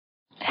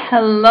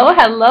Hello,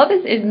 hello,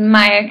 this is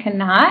Maya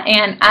Kana,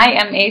 and I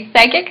am a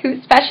psychic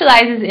who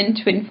specializes in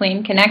twin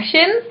flame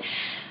connections.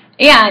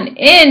 And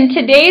in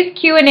today's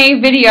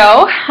Q&A video,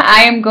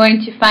 I am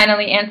going to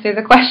finally answer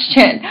the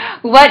question,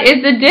 what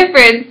is the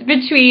difference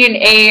between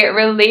a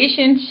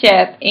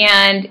relationship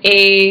and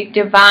a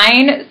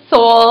divine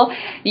soul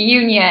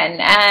union?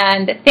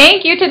 And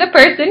thank you to the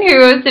person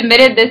who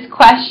submitted this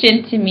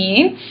question to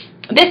me.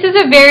 This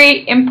is a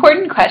very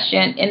important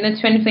question in the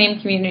twin flame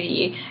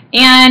community,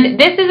 and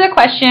this is a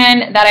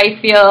question that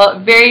I feel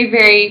very,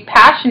 very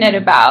passionate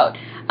about,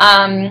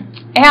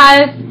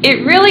 as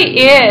it really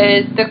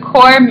is the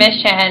core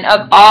mission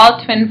of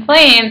all twin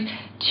flames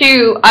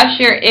to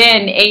usher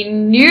in a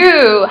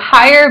new,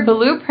 higher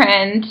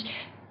blueprint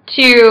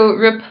to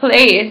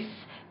replace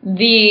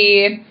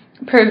the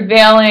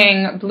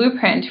prevailing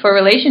blueprint for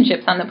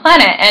relationships on the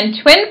planet. And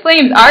twin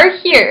flames are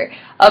here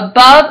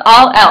above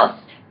all else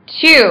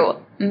to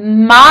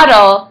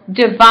model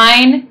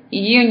divine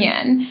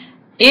union.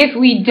 If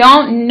we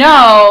don't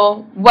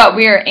know what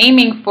we are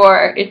aiming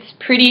for, it's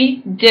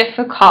pretty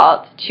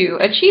difficult to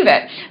achieve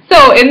it.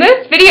 So in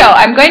this video,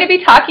 I'm going to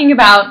be talking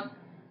about,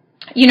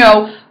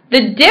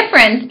 the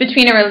difference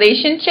between a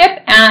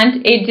relationship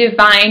and a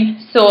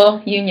divine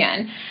soul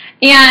union.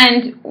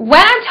 And when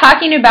I'm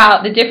talking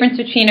about the difference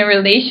between a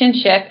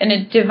relationship and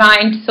a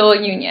divine soul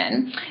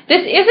union,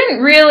 this isn't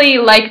really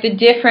like the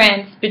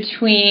difference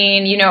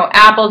between,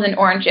 apples and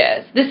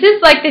oranges. This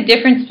is like the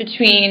difference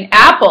between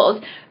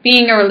apples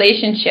being a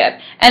relationship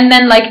and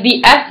then like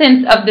the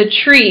essence of the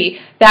tree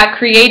that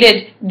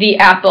created the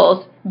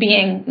apples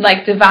being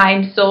like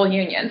divine soul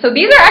union. So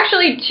these are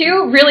actually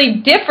two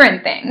really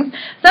different things.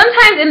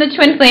 Sometimes in the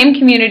twin flame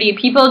community,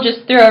 people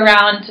just throw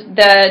around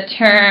the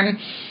term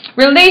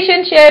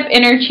relationship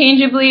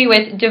interchangeably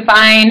with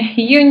divine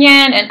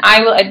union, and I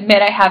will admit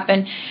I have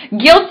been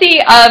guilty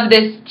of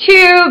this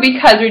too,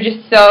 because we're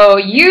just so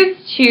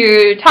used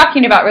to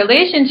talking about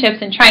relationships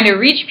and trying to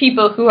reach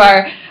people who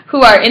are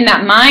in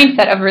that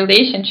mindset of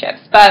relationships.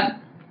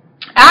 But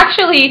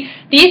actually,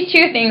 these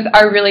two things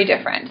are really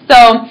different.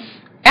 So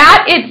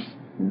at its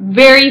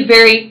very,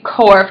 very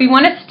core, if we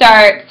want to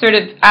start sort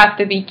of at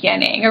the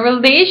beginning, a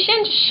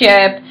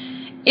relationship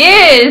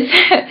is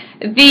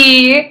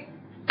the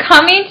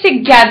coming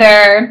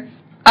together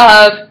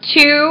of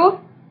two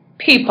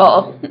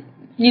people.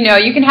 You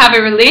can have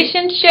a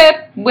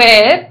relationship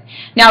with,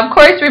 now of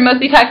course we're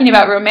mostly talking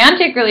about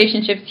romantic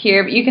relationships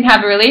here, but you can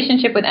have a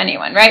relationship with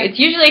anyone, right? It's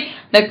usually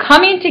the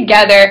coming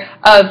together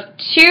of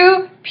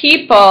two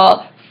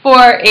people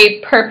for a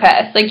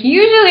purpose. Like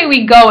usually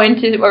we go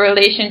into a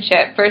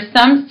relationship for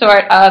some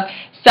sort of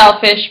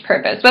selfish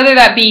purpose, whether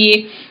that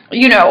be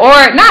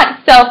or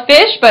not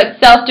selfish, but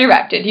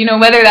self-directed,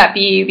 whether that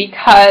be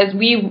because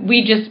we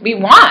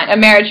want a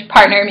marriage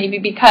partner, maybe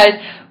because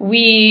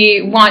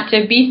we want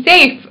to be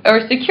safe or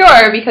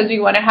secure, because we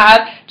want to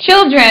have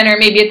children, or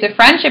maybe it's a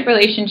friendship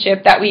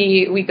relationship that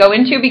we go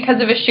into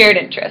because of a shared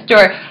interest,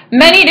 or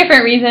many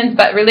different reasons,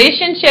 but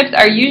relationships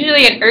are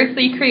usually an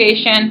earthly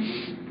creation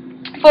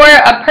for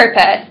a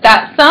purpose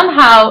that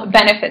somehow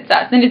benefits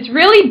us. And it's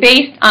really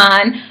based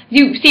on,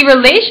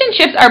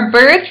 relationships are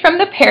birthed from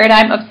the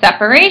paradigm of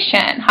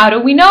separation. How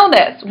do we know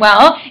this?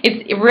 Well,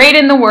 it's right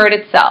in the word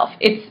itself.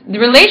 The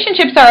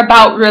relationships are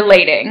about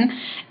relating.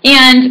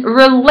 And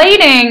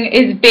relating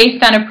is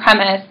based on a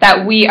premise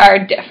that we are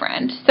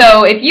different.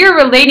 So if you're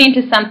relating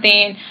to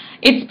something,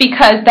 it's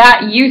because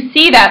that you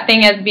see that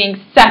thing as being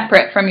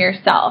separate from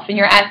yourself, and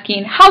you're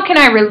asking, how can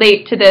I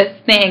relate to this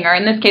thing? Or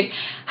in this case,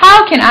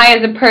 how can I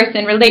as a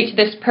person relate to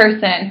this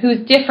person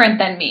who's different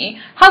than me?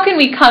 How can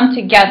we come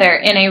together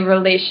in a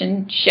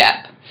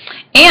relationship?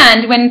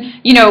 And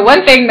when,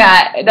 one thing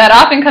that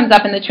often comes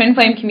up in the twin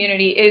flame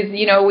community is,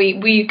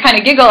 we kind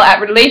of giggle at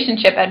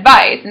relationship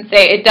advice and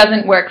say it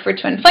doesn't work for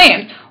twin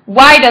flames.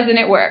 Why doesn't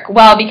it work?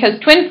 Well, because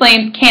twin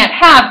flames can't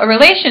have a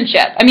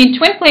relationship. I mean,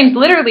 twin flames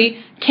literally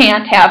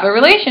can't have a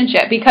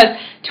relationship because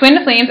twin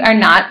flames are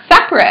not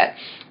separate.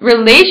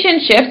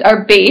 Relationships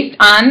are based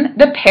on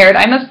the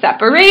paradigm of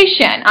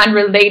separation, on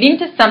relating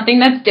to something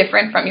that's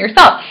different from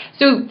yourself.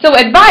 So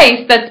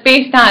advice that's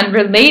based on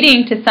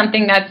relating to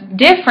something that's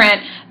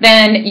different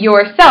than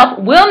yourself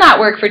will not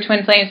work for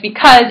twin flames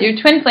because your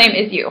twin flame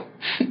is you.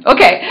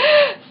 Okay,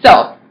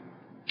 so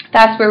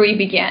that's where we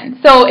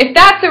begin. So if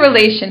that's a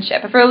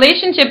relationship, if a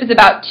relationship is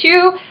about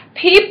two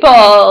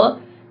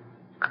people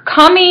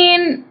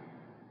coming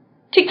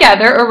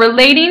together or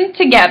relating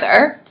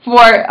together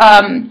for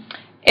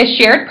a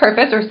shared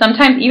purpose, or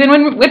sometimes even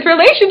with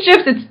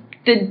relationships, it's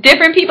the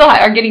different people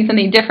are getting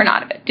something different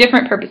out of it,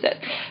 different purposes,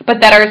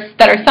 but that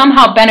are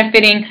somehow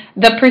benefiting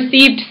the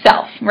perceived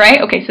self,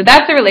 right? Okay, so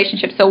that's a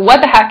relationship. So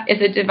what the heck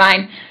is a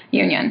divine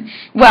union?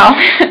 Well,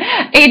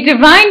 a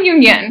divine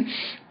union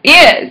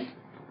is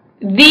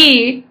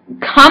the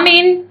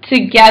coming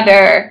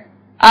together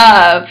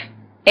of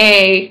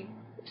a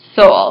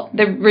soul,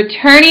 the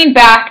returning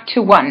back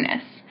to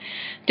oneness.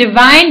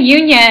 Divine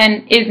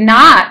union is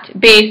not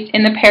based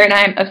in the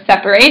paradigm of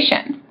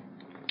separation.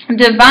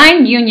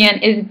 Divine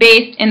union is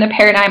based in the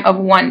paradigm of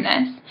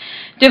oneness.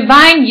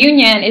 divine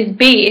union is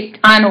based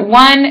on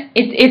one,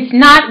 it's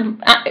not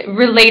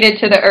related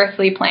to the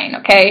earthly plane,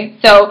 okay?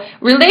 So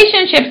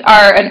relationships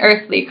are an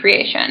earthly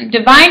creation.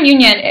 Divine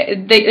union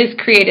is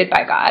created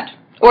by God,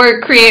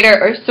 or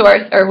creator, or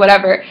source, or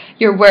whatever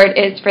your word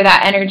is for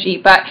that energy.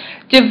 But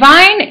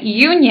divine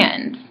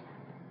unions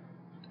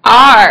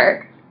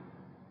are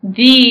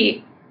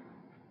based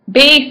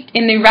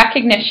in the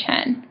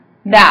recognition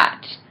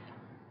that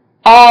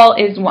all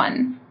is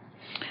one.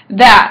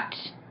 That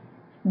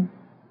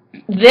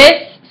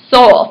this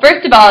soul,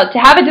 first of all, to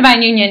have a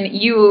divine union,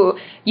 you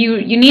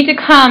need to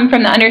come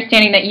from the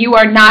understanding that you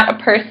are not a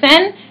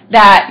person,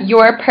 that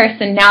your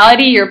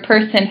personality, your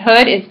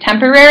personhood is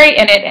temporary,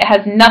 and it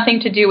has nothing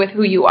to do with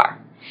who you are.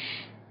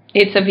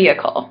 It's a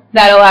vehicle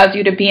that allows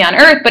you to be on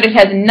earth, but it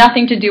has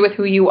nothing to do with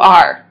who you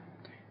are,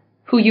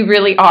 who you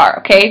really are,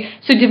 okay?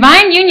 So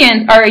divine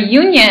unions are a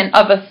union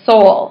of a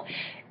soul.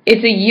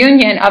 It's a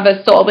union of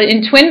a soul. But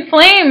in twin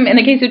flame, in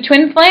the case of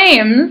twin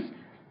flames,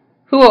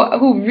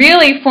 who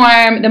really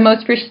form the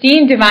most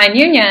pristine divine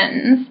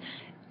unions,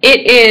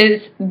 it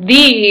is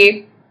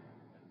the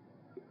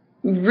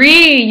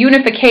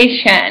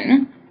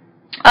reunification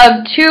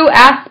of two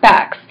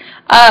aspects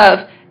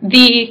of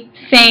the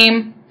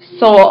same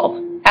soul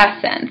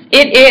essence.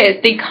 It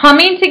is the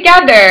coming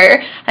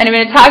together, and I'm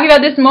going to talk about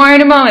this more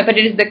in a moment, but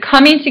it is the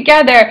coming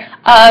together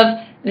of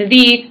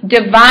the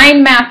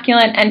divine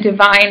masculine and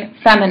divine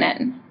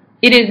feminine.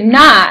 It is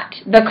not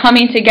the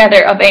coming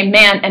together of a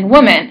man and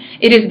woman.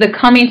 It is the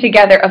coming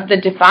together of the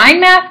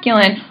divine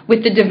masculine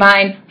with the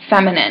divine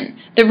feminine.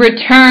 The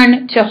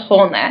return to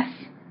wholeness.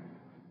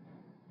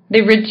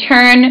 The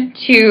return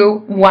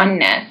to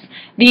oneness.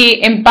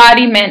 The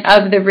embodiment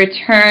of the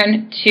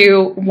return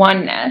to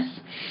oneness.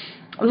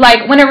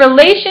 Like when a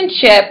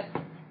relationship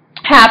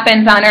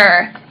happens on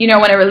earth,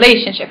 when a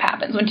relationship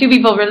happens, when two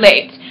people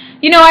relate,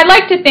 I'd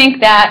like to think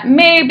that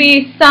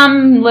maybe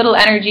some little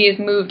energy is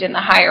moved in the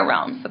higher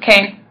realms,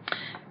 okay?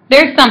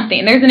 There's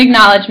something. There's an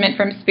acknowledgement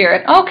from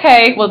spirit.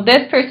 Okay, well,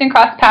 this person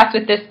crossed paths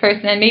with this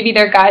person, and maybe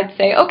their guides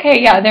say,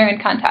 okay, yeah, they're in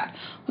contact.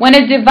 When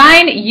a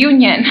divine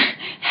union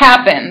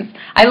happens,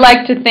 I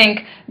like to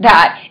think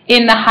that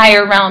in the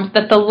higher realms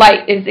that the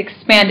light is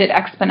expanded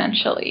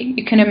exponentially.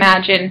 You can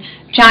imagine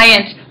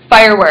giant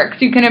fireworks.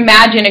 You can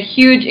imagine a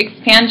huge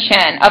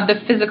expansion of the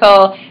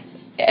physical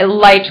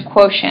light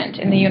quotient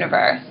in the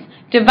universe.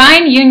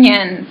 Divine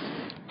unions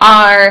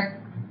are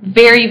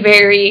very,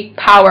 very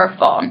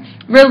powerful.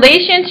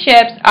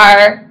 Relationships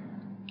are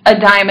a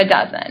dime a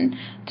dozen.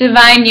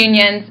 Divine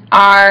unions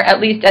are, at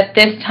least at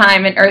this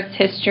time in Earth's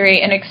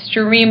history, an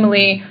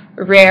extremely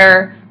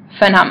rare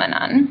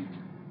phenomenon.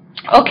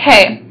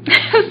 Okay,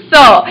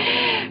 so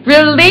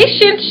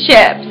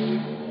relationships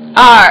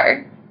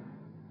are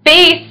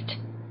based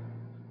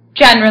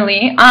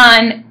generally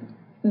on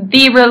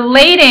the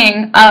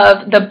relating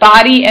of the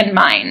body and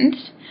mind.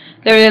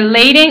 The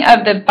relating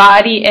of the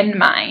body and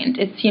mind.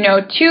 It's,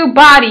 two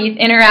bodies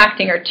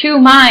interacting, or two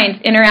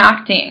minds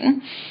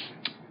interacting,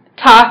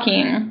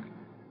 talking,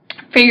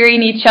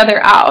 figuring each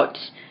other out.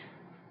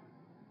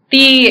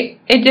 A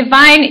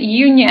divine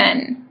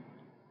union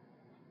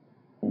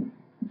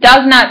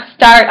does not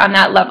start on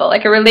that level.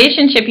 Like a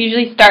relationship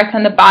usually starts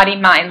on the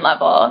body-mind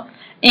level.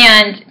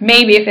 And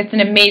maybe if it's an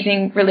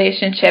amazing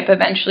relationship,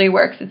 eventually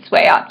works its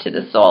way up to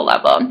the soul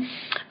level.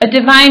 A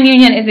divine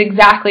union is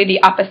exactly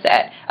the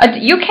opposite.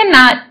 You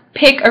cannot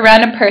pick a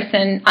random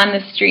person on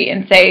the street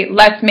and say,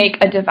 let's make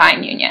a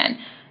divine union.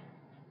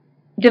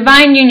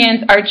 Divine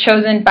unions are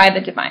chosen by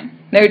the divine.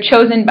 They're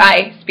chosen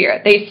by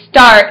spirit. They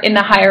start in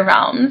the higher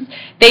realms.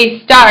 They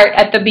start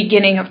at the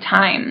beginning of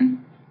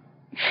time.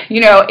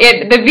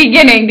 The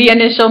beginning, the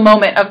initial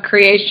moment of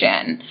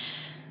creation,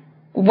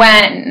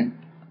 when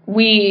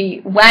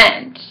we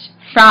went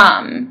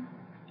from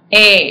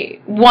a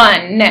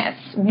oneness,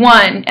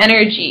 one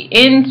energy,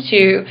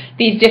 into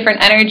these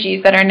different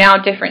energies that are now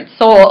different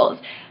souls.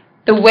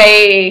 The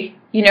way,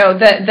 the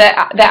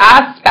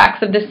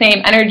aspects of the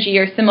same energy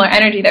or similar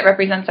energy that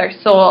represents our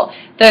soul,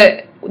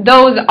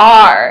 those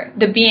are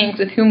the beings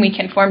with whom we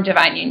can form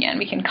divine union.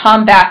 We can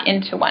come back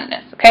into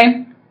oneness,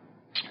 okay?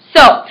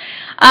 So,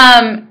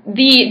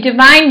 the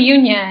divine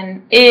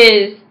union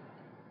is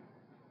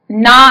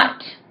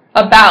not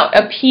about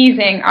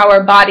appeasing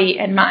our body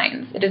and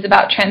minds. It is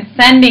about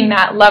transcending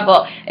that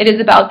level. It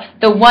is about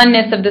the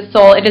oneness of the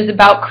soul. It is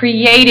about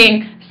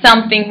creating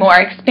something more,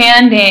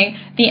 expanding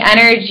the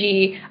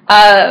energy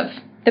of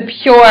the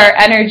pure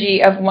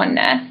energy of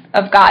oneness,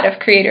 of God, of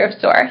Creator, of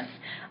Source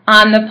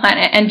on the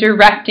planet, and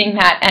directing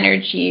that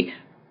energy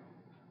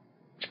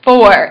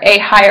for a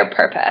higher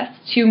purpose,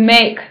 to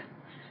make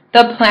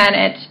the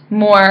planet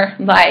more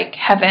like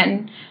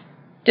heaven.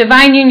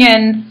 Divine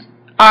unions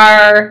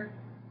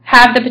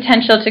have the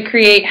potential to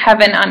create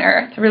heaven on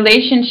earth.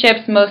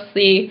 Relationships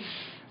mostly,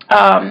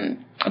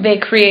 they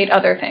create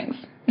other things.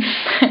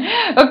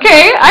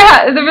 Okay,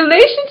 the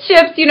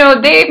relationships,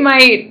 they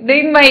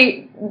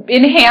might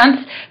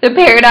enhance the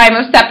paradigm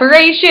of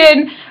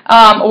separation,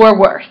 or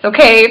worse,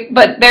 okay?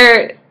 But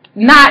they're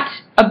not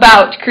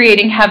about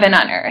creating heaven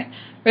on earth.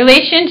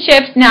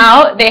 Relationships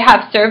now, they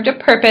have served a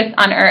purpose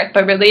on earth,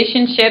 but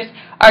relationships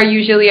are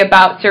usually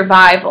about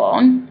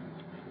survival.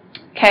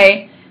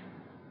 Okay?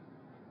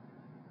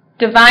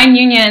 Divine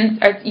unions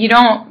are,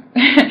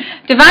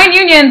 divine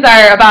unions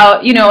are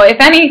about, if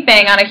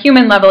anything, on a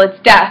human level, it's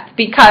death,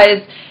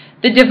 because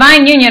the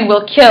divine union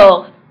will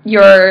kill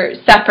your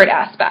separate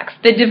aspects.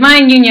 The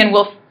divine union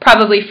will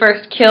probably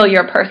first kill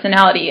your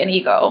personality and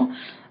ego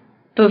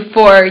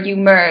before you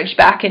merge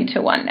back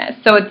into oneness.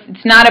 So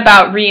it's not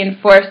about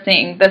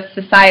reinforcing the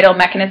societal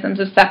mechanisms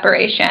of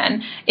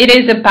separation. It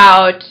is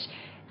about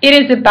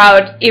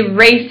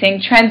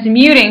erasing,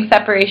 transmuting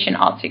separation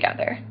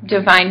altogether.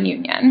 Divine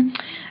union.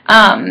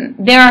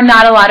 There are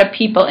not a lot of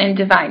people in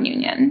divine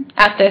union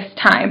at this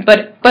time,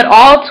 but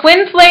all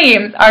twin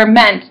flames are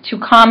meant to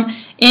come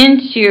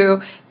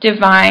into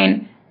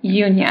divine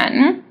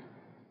union.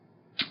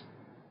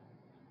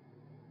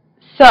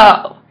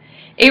 So,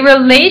 a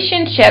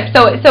relationship,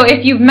 so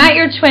if you've met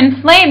your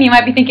twin flame, you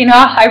might be thinking,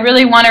 oh, I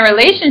really want a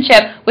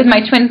relationship with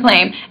my twin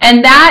flame.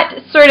 And that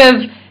sort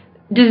of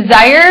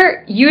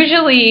desire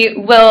usually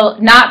will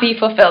not be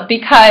fulfilled,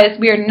 because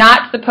we are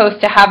not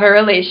supposed to have a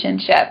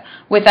relationship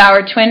with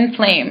our twin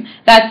flame.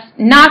 That's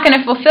not going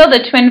to fulfill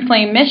the twin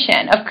flame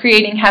mission of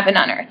creating heaven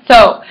on earth.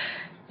 So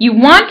you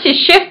want to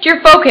shift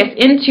your focus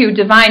into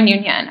divine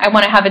union. I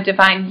want to have a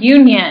divine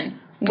union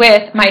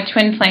with my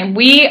twin flame.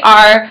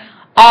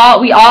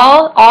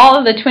 All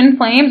of the twin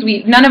flames,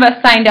 none of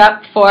us signed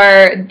up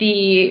for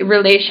the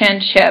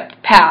relationship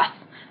path.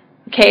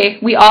 Okay,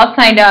 we all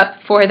signed up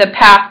for the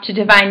path to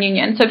divine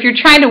union. So if you're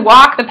trying to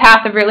walk the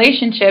path of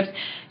relationships,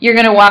 you're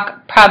going to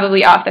walk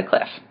probably off the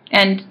cliff.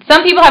 And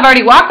some people have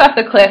already walked off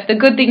the cliff. The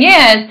good thing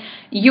is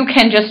you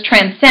can just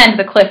transcend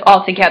the cliff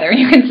altogether.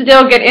 You can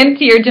still get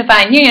into your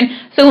divine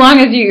union so long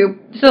as you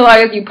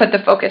put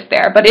the focus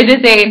there. But it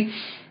is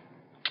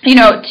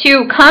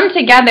to come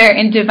together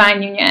in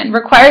divine union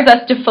requires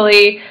us to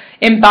fully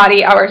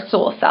embody our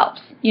soul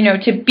selves.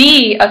 To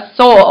be a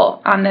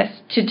soul on this,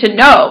 to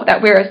know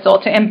that we're a soul,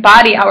 to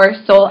embody our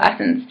soul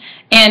essence,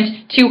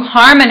 and to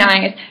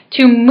harmonize,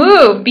 to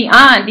move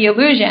beyond the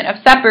illusion of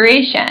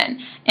separation,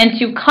 and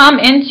to come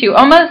into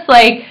almost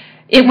like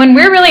when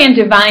we're really in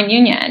divine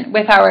union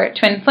with our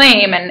twin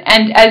flame,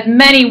 and as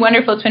many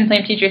wonderful twin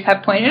flame teachers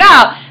have pointed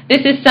out,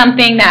 this is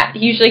something that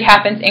usually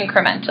happens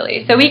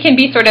incrementally. So we can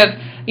be sort of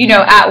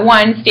at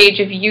one stage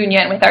of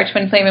union with our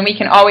twin flame, and we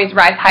can always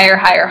rise higher,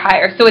 higher,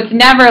 higher. So it's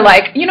never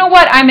like,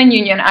 I'm in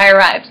union, I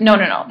arrived. No,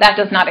 that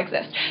does not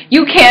exist.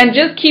 You can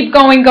just keep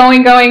going.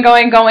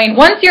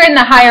 Once you're in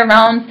the higher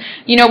realms,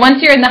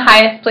 once you're in the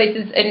highest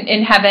places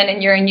in heaven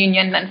and you're in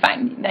union, then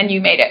fine, then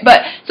you made it.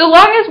 But so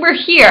long as we're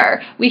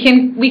here, we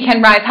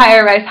can rise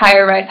higher, rise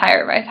higher, rise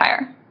higher, rise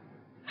higher.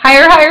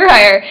 Higher, higher,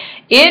 higher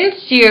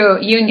into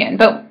union.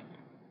 But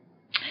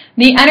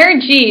the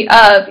energy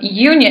of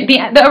union,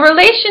 the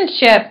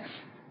relationship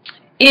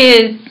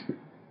is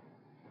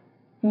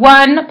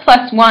 1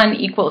 + 1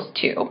 =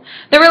 2.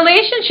 The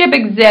relationship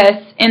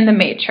exists in the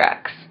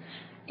matrix.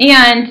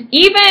 And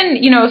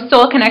even,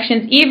 soul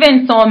connections,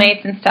 even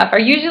soulmates and stuff are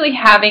usually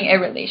having a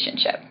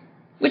relationship,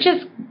 which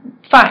is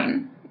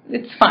fine.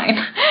 It's fine.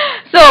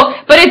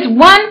 But it's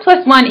 1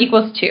 +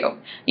 1 = 2.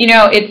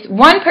 It's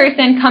one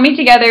person coming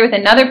together with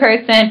another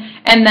person,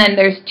 and then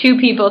there's two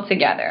people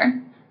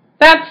together.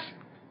 That's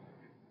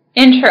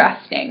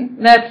interesting.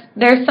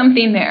 There's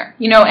something there,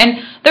 and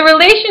the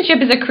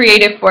relationship is a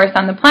creative force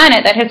on the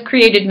planet that has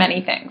created many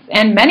things,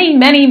 and many,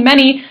 many,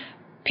 many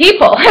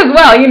people as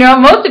well.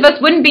 Most of us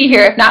wouldn't be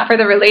here if not for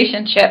the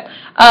relationship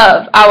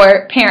of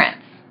our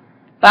parents.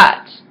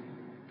 But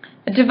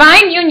a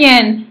divine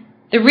union,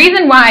 the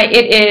reason why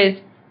it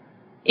is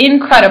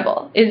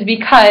incredible is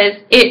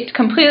because it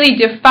completely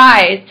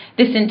defies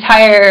this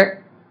entire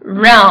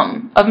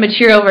realm of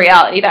material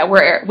reality that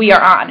we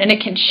are on, and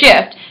it can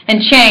shift and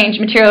change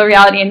material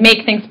reality and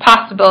make things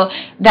possible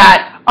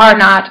that are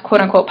not quote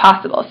unquote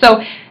possible.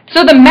 So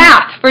the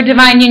math for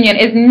divine union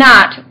is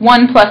not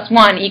 1 +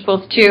 1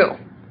 = 2.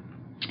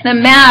 The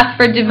math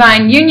for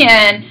divine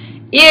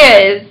union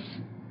is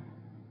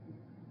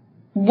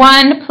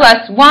 1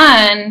 +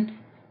 1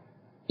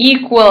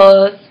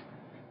 =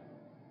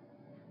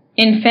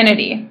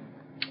 infinity.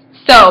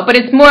 But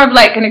it's more of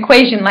like an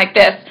equation like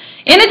this.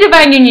 In a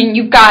divine union,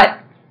 you've got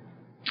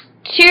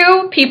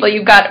two people.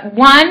 You've got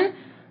 1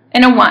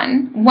 and a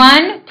 1.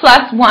 1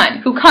 + 1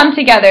 who come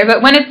together.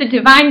 But when it's a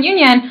divine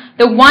union,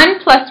 the 1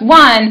 +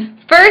 1,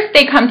 first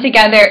they come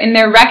together in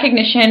their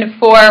recognition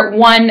for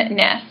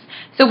oneness.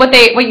 So what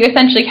you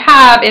essentially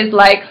have is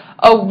like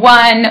a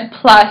 1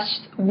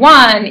 +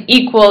 1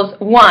 =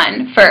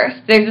 1 first.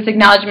 There's this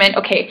acknowledgement,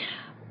 okay,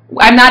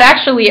 I'm not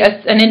actually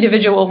an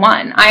individual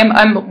one.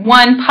 I'm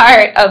one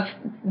part of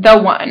the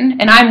one,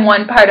 and I'm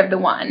one part of the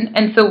one.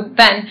 And so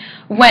then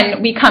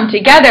when we come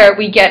together,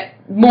 we get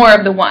more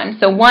of the one.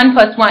 So 1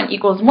 + 1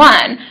 =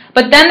 1.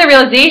 But then the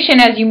realization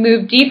as you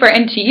move deeper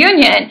into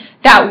union,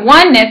 that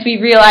oneness, we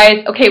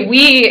realize, okay,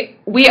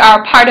 we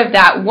are part of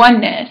that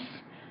oneness.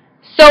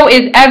 So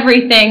is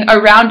everything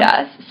around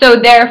us. So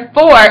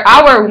therefore,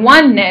 our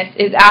oneness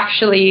is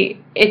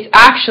actually, it's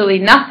actually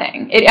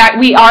nothing.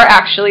 We are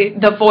actually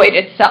the void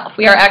itself.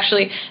 We are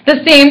actually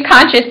the same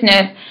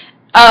consciousness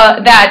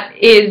that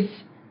is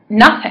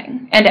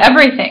nothing and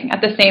everything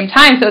at the same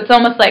time. So it's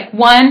almost like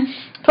 1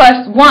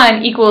 plus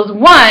 1 equals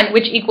 1,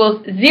 which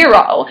equals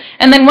 0.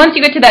 And then once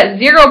you get to that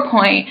 0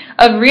 point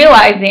of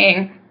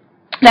realizing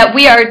that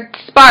we are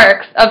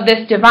sparks of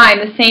this divine,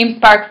 the same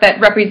sparks that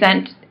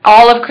represent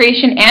all of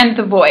creation and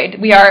the void.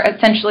 We are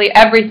essentially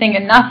everything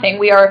and nothing.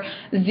 We are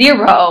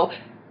 0.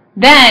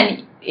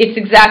 Then it's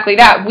exactly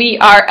that. We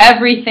are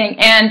everything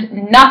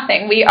and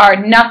nothing. We are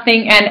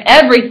nothing and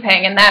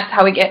everything. And that's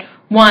how we get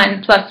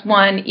 1 plus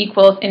 1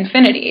 equals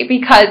infinity.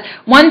 Because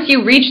once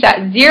you reach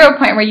that 0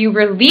 point where you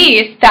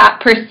release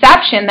that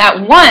perception, that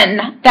one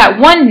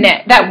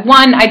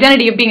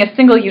identity of being a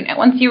single unit,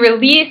 once you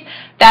release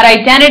that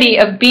identity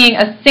of being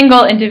a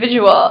single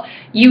individual,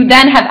 you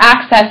then have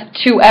access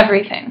to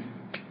everything.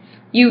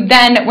 You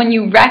then, when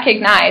you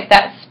recognize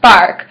that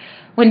spark,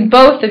 when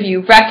both of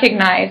you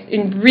recognize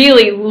and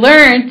really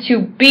learn to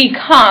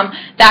become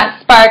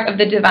that spark of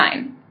the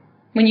divine,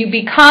 when you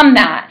become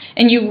that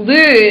and you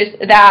lose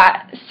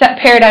that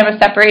paradigm of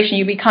separation,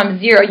 you become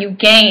 0, you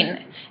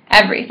gain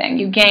everything,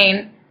 you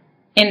gain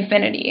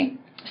infinity.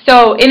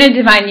 So in a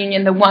divine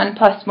union, the 1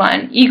 plus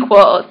 1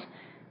 equals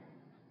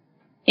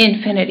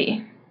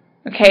infinity.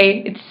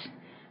 Okay? It's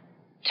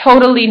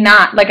totally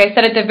not, like I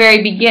said at the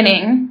very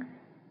beginning,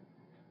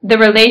 the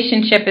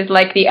relationship is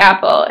like the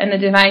apple, and the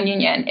divine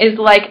union is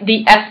like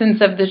the essence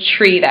of the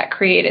tree that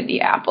created the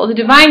apple. The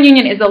divine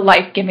union is a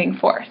life-giving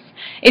force.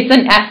 It's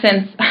an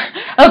essence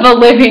of a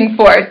living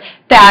force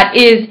that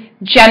is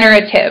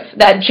generative,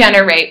 that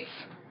generates.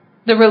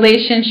 The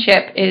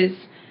relationship is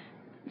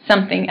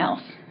something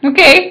else.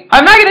 Okay?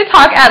 I'm not going to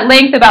talk at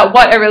length about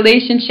what a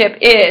relationship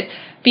is,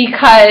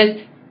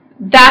 because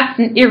that's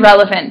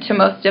irrelevant to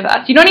most of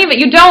us.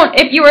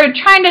 If you were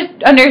trying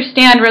to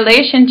understand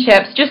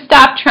relationships, just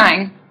stop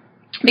trying.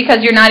 Because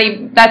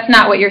that's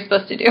not what you're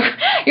supposed to do.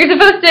 You're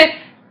supposed to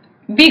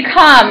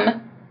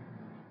become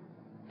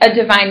a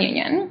divine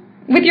union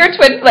with your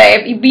twin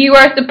flame. You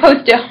are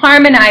supposed to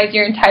harmonize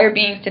your entire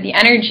beings to the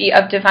energy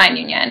of divine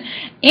union.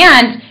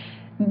 And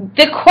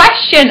the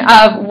question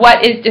of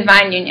what is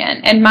divine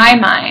union, in my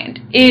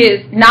mind,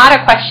 is not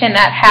a question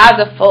that has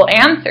a full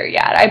answer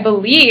yet. I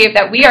believe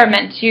that we are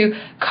meant to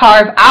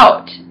carve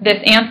out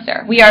this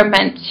answer. We are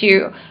meant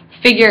to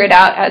figure it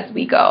out as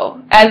we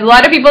go. As a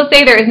lot of people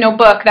say, there is no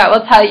book that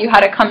will tell you how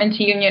to come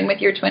into union with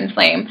your twin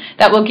flame,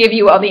 that will give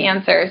you all the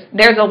answers.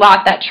 There's a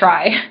lot that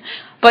try,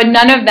 but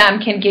none of them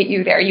can get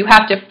you there. You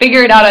have to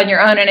figure it out on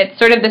your own, and it's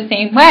sort of the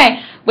same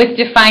way with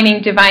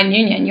defining divine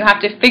union. You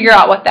have to figure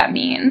out what that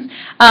means.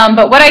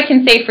 But what I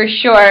can say for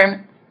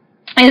sure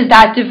is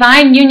that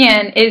divine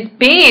union is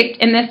based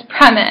in this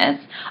premise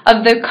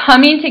of the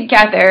coming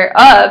together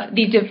of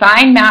the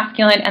divine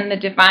masculine and the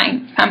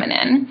divine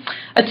feminine.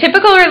 A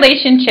typical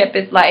relationship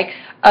is like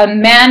a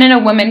man and a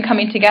woman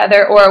coming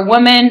together, or a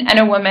woman and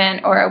a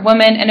woman, or a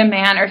woman and a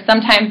man, or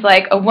sometimes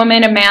like a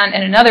woman, a man,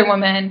 and another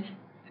woman,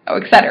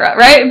 etc.,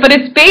 right? But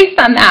it's based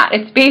on that.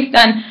 It's based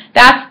on,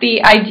 that's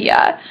the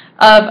idea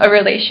of a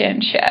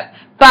relationship.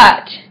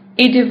 But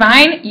a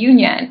divine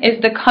union is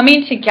the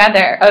coming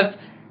together of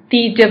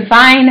the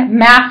divine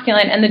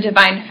masculine and the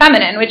divine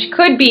feminine, which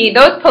could be,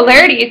 those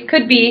polarities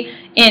could be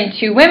in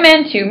 2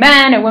 women, 2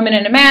 men, a woman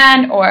and a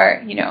man,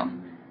 or,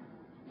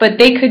 but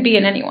they could be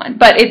in anyone.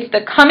 But it's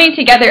the coming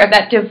together of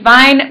that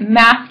divine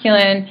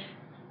masculine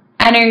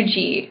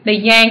energy, the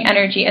yang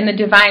energy, and the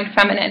divine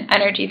feminine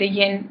energy, the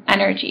yin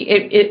energy.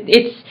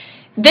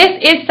 This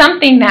is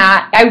something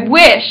that I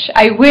wish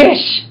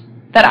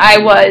that I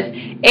was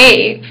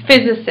a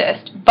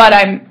physicist, but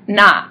I'm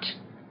not.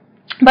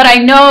 But I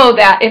know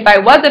that if I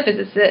was a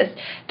physicist,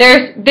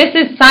 this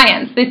is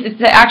science. This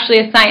is actually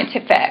a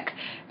scientific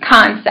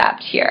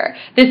concept here.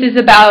 This is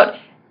about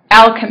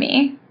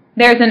alchemy.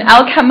 There's an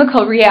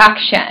alchemical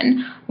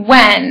reaction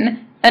when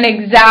an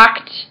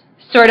exact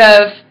sort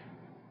of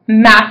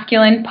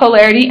masculine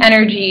polarity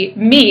energy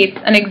meets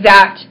an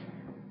exact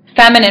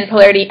feminine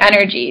polarity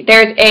energy.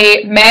 There's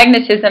a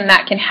magnetism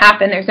that can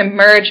happen. There's a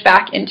merge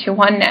back into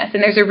oneness.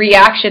 And there's a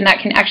reaction that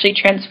can actually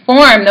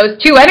transform those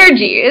 2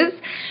 energies.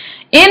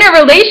 In a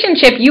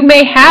relationship, you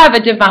may have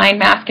a divine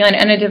masculine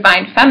and a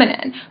divine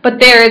feminine, but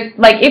there's,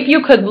 like, if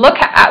you could look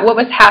at what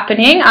was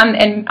happening,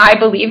 and I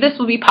believe this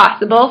will be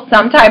possible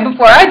sometime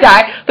before I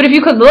die, but if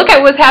you could look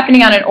at what's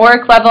happening on an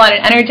auric level, on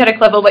an energetic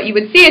level, what you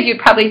would see is you'd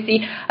probably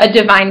see a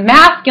divine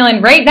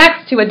masculine right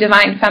next to a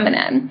divine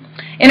feminine.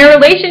 In a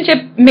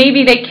relationship,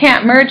 maybe they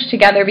can't merge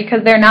together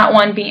because they're not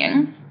one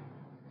being,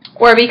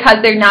 or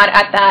because they're not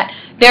at that,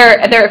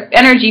 their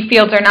energy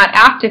fields are not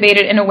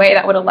activated in a way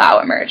that would allow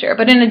a merger.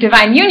 But in a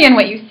divine union,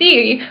 what you would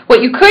see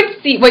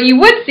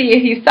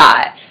if you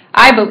saw it,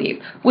 I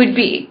believe, would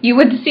be, you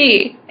would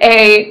see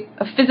a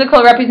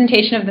physical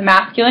representation of the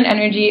masculine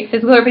energy,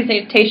 physical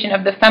representation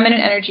of the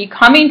feminine energy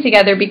coming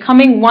together,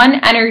 becoming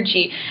one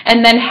energy,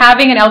 and then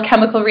having an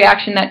alchemical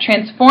reaction that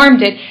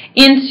transformed it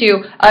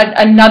into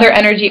another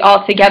energy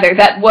altogether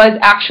that was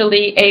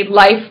actually a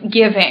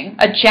life-giving,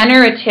 a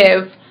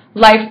generative,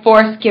 life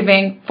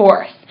force-giving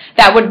force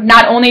that would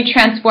not only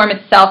transform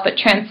itself, but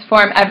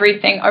transform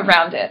everything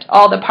around it,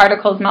 all the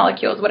particles,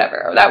 molecules,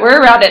 whatever, that were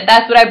around it.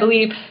 That's what I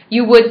believe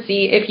you would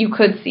see if you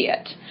could see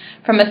it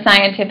from a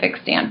scientific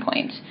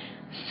standpoint.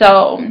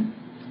 So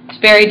it's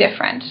very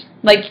different.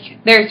 Like,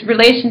 there's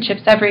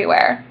relationships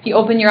everywhere. If you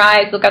open your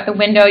eyes, look out the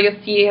window,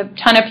 you'll see a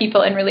ton of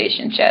people in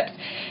relationships.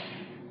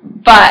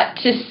 But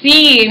to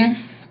see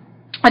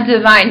a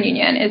divine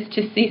union is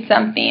to see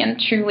something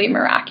truly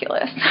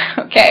miraculous,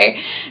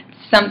 okay?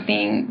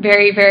 Something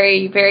very,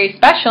 very, very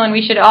special, and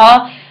we should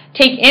all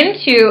take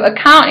into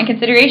account and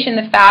consideration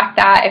the fact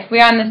that if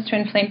we're on this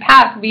twin flame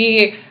path,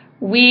 we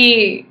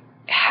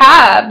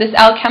have this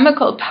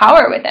alchemical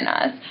power within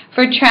us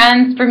for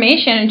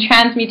transformation and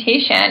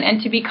transmutation and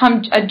to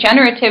become a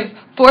generative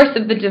force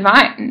of the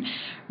divine,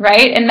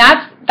 right? And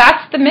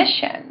that's the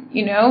mission.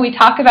 You know, we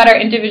talk about our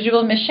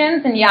individual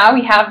missions, and yeah,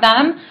 we have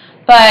them,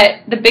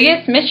 but the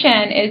biggest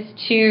mission is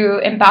to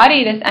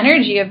embody this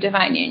energy of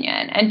divine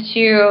union and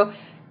to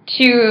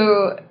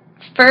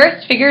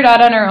first figure it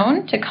out on our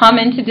own, to come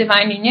into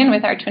divine union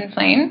with our twin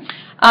flame,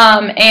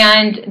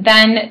 and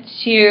then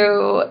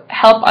to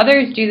help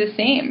others do the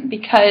same,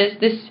 because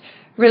this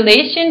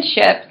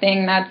relationship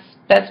thing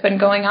that's been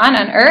going on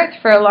Earth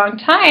for a long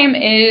time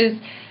is,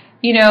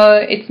 you know,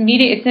 it's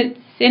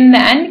in the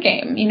end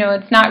game. You know,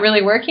 it's not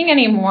really working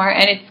anymore,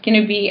 and it's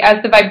going to be,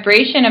 as the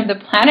vibration of the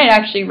planet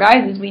actually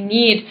rises, we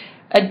need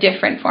a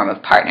different form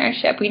of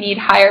partnership. We need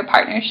higher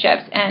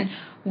partnerships, and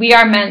we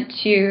are meant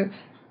to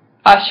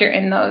usher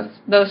in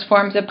those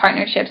forms of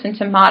partnerships and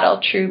to model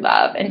true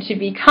love and to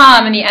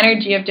become in the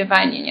energy of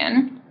divine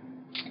union.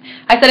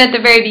 I said at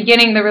the very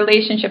beginning, the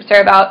relationships are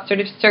about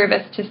sort of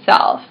service to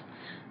self.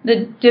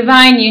 The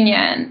divine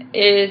union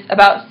is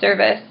about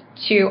service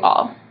to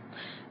all.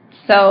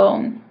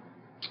 So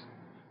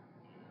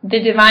the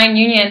divine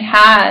union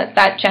has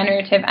that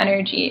generative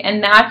energy,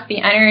 and that's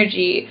the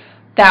energy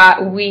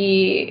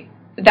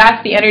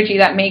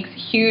that makes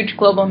huge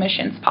global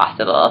missions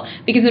possible.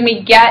 Because when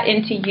we get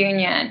into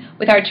union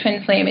with our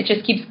twin flame, it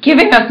just keeps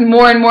giving us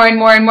more and more and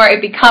more and more.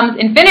 It becomes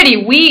infinity.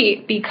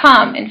 We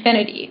become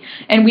infinity.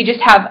 And we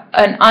just have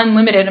an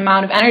unlimited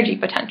amount of energy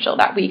potential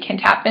that we can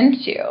tap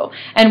into.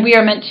 And we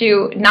are meant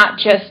to not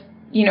just,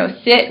 you know,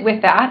 sit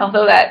with that,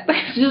 although that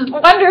is just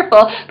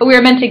wonderful, but we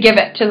are meant to give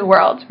it to the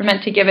world. We're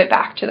meant to give it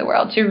back to the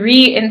world, to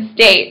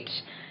reinstate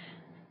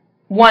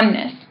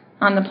oneness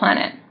on the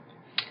planet.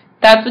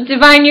 That's what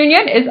divine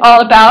union is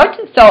all about.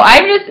 So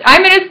I'm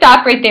going to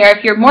stop right there.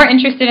 If you're more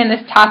interested in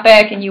this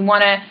topic and you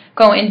want to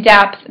go in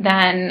depth,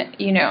 then,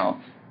 you know,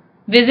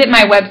 visit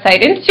my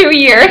website in 2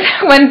 years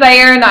when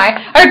Zaire and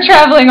I are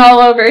traveling all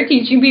over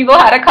teaching people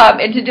how to come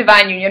into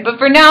divine union. But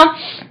for now,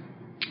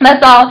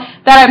 that's all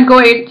that I'm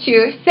going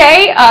to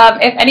say.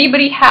 If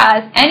anybody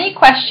has any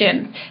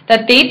questions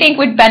that they think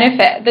would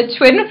benefit the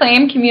twin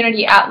flame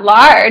community at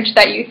large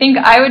that you think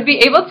I would be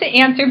able to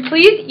answer,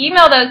 please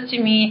email those to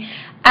me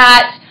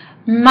at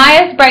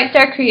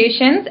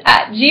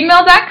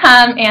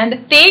mayasbrightstarcreations@gmail.com.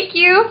 And thank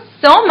you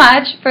so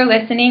much for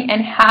listening,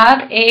 and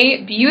have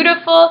a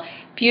beautiful,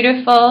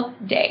 beautiful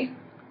day.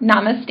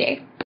 Namaste.